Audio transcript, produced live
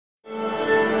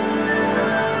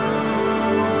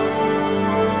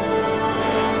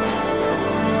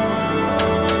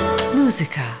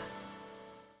musica.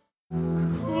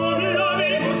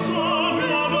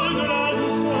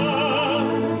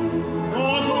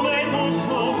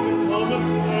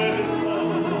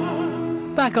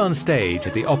 Back on stage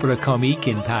at the Opéra Comique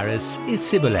in Paris is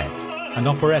Ciboulette, an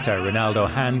operetta Reynaldo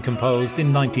Hahn composed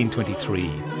in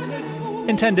 1923.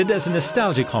 Intended as a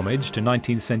nostalgic homage to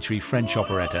 19th century French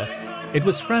operetta, it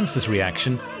was France's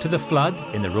reaction to the flood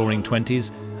in the Roaring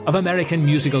Twenties of American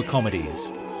musical comedies.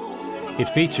 It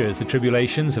features the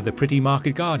tribulations of the pretty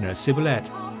market gardener Ciboulette.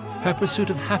 Her pursuit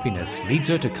of happiness leads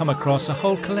her to come across a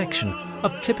whole collection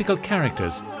of typical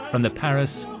characters from the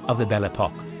Paris of the Belle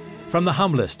Epoque, from the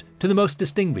humblest to the most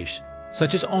distinguished,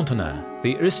 such as Antonin,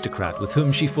 the aristocrat with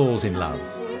whom she falls in love.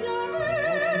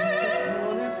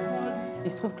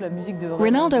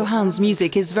 Reynaldo Hahn's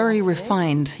music is very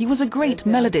refined. He was a great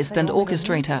melodist and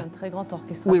orchestrator.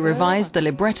 We revised the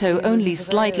libretto only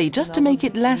slightly just to make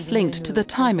it less linked to the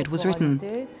time it was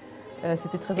written.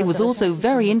 It was also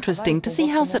very interesting to see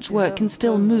how such work can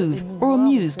still move or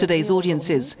amuse today's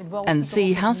audiences, and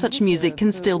see how such music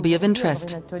can still be of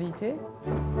interest.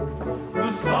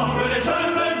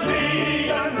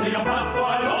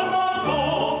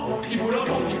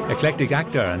 Eclectic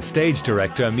actor and stage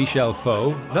director Michel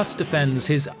Faux thus defends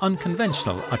his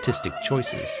unconventional artistic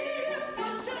choices.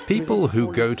 People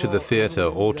who go to the theatre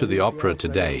or to the opera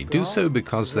today do so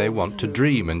because they want to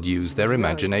dream and use their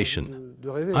imagination.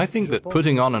 I think that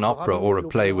putting on an opera or a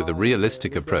play with a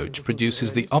realistic approach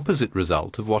produces the opposite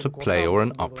result of what a play or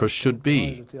an opera should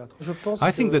be. I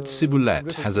think that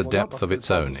Ciboulette has a depth of its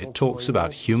own. It talks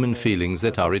about human feelings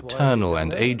that are eternal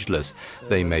and ageless.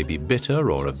 They may be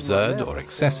bitter or absurd or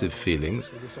excessive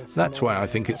feelings. That's why I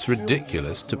think it's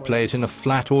ridiculous to play it in a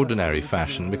flat, ordinary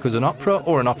fashion, because an opera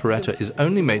or an operetta is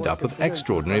only made up of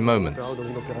extraordinary moments.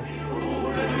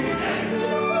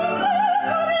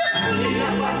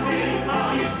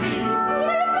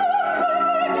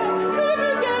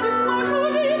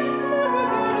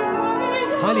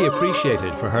 Highly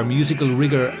appreciated for her musical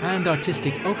rigour and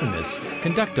artistic openness,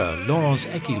 conductor Laurence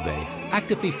Equilbé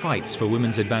actively fights for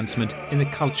women's advancement in the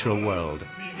cultural world.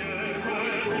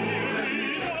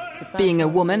 Being a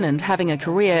woman and having a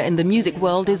career in the music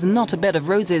world is not a bed of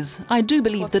roses. I do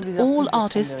believe that all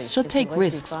artists should take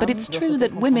risks, but it's true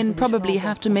that women probably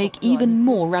have to make even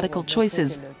more radical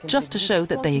choices just to show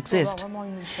that they exist.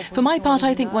 For my part,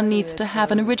 I think one needs to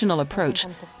have an original approach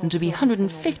and to be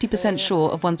 150% sure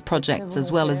of one's projects,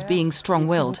 as well as being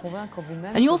strong-willed.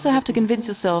 And you also have to convince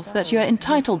yourself that you're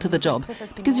entitled to the job,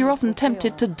 because you're often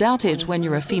tempted to doubt it when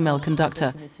you're a female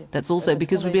conductor. That's also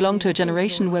because we belong to a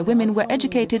generation where women were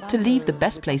educated to leave the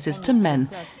best places to men.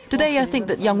 Today, I think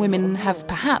that young women have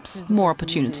perhaps more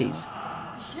opportunities.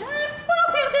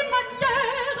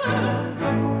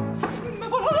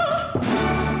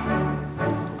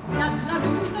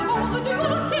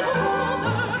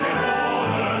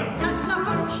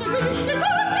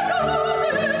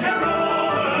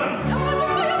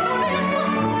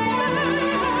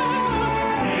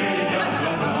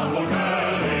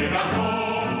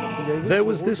 There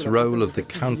was this role of the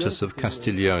Countess of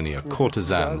Castiglione, a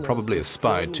courtesan, probably a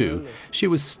spy too. She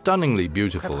was stunningly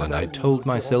beautiful, and I told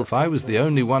myself I was the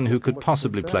only one who could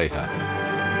possibly play her.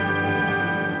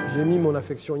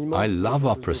 I love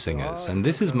opera singers, and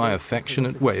this is my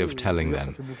affectionate way of telling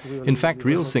them. In fact,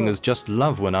 real singers just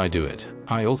love when I do it.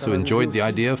 I also enjoyed the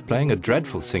idea of playing a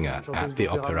dreadful singer at the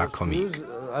Opéra Comique.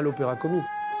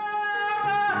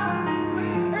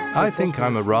 I think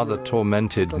I'm a rather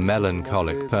tormented,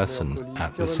 melancholic person.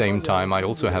 At the same time, I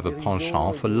also have a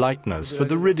penchant for lightness, for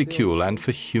the ridicule and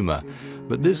for humour.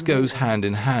 But this goes hand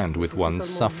in hand with one's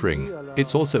suffering.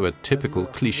 It's also a typical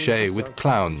cliché with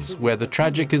clowns, where the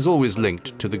tragic is always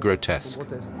linked to the grotesque.